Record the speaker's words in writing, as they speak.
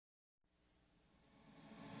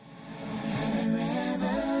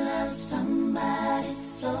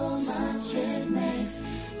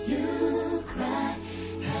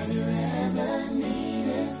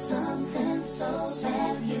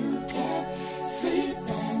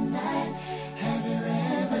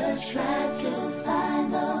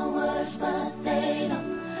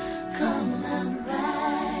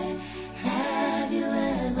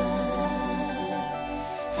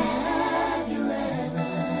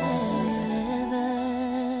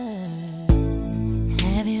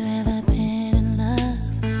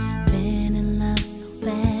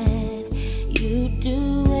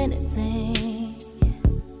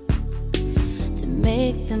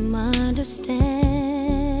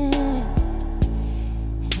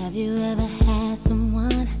Have you ever had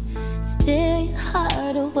someone steal your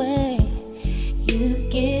heart away? You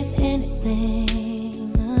give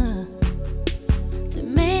anything to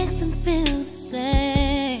make them feel the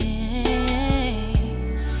same.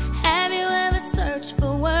 Have you ever searched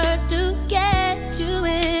for words to get you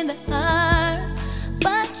in the heart,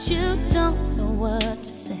 but you don't know what to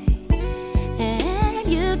say, and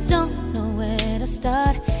you don't know where to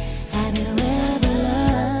start? Have you ever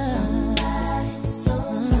loved somebody so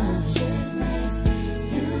much it makes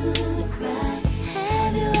you cry?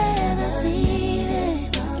 Have you ever needed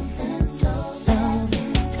something so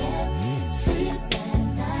you can't sleep at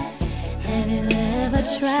night? Have you ever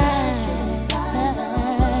tried?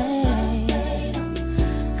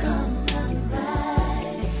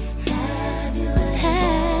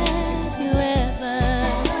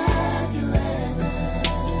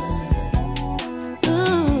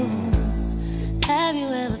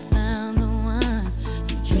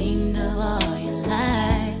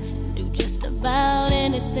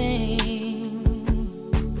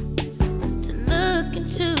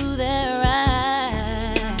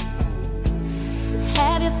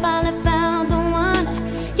 Finally found the one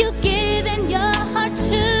you've given your heart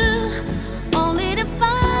to, only to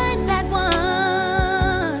find that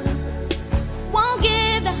one won't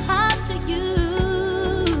give the heart to you.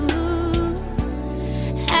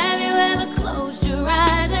 Have you ever closed your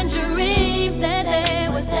eyes and dreamed that they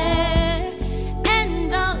were there,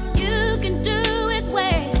 and all you can do is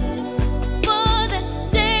wait for the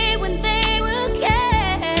day when they will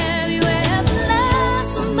care? Have you ever loved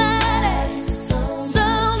somebody so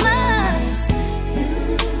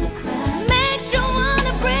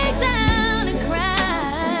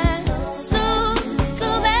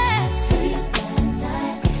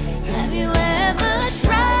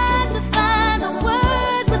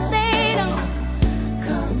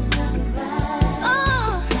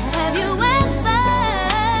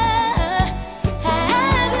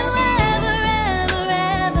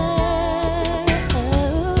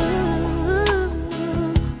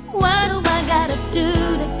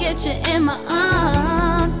you in my arms?